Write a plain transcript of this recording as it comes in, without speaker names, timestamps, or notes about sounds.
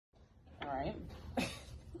right?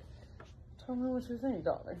 Tell me what you think,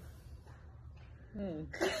 darling.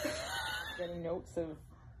 Getting notes of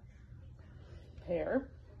pear.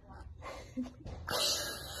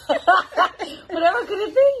 Whatever could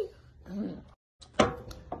it be?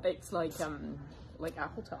 It's like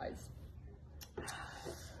apple ties.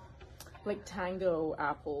 Like tango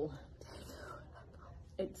apple.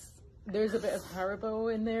 There's a bit of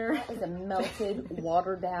Haribo in there. It's a melted,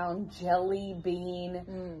 watered down jelly bean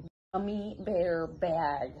gummy bear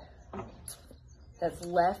bag that's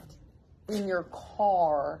left in your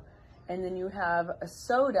car, and then you have a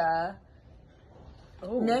soda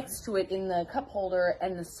next to it in the cup holder,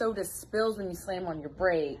 and the soda spills when you slam on your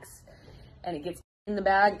brakes, and it gets in the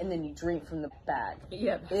bag, and then you drink from the bag.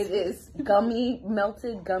 Yeah. It is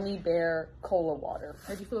melted gummy bear cola water.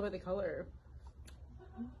 How do you feel about the color?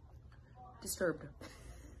 Disturbed.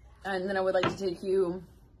 And then I would like to take you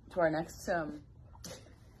to our next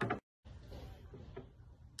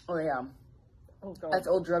oh yeah. Oh god. That's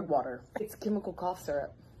old drug water. It's chemical cough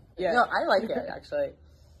syrup. Yeah. No, I like it actually.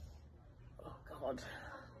 Oh god.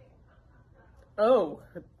 Oh,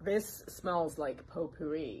 this smells like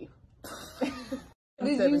potpourri.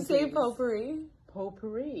 Did you say potpourri?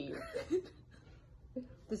 Potpourri.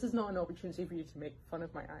 This is not an opportunity for you to make fun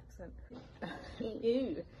of my accent.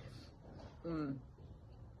 Ew.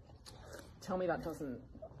 Tell me that doesn't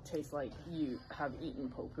taste like you have eaten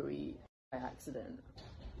potpourri by accident.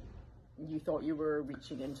 You thought you were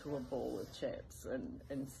reaching into a bowl of chips, and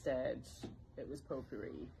instead it was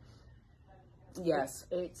potpourri. Yes.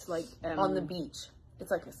 It's like on the beach. It's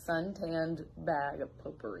like a sun-tanned bag of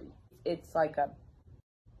potpourri. It's like a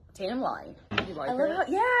tan line. You like I love it? how,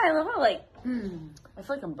 yeah, I love how like I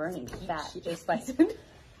feel like I'm burning fat just by drinking.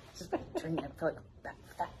 I feel like that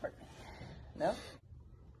fat burning. No?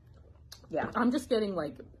 Yeah. I'm just getting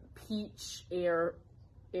like peach air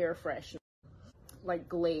fresh, like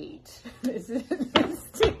Glade. This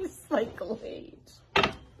tastes like Glade.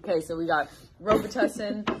 Okay, so we got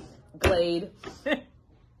Robitussin, Glade,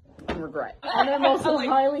 and regret. And I'm also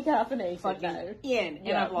highly caffeinated now.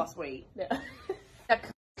 And I've lost weight. Yeah.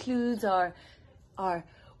 That concludes our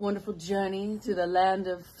wonderful journey to the land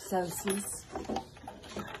of Celsius.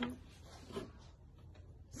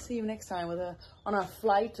 See you next time on our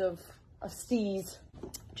flight of steez.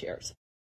 Cheers.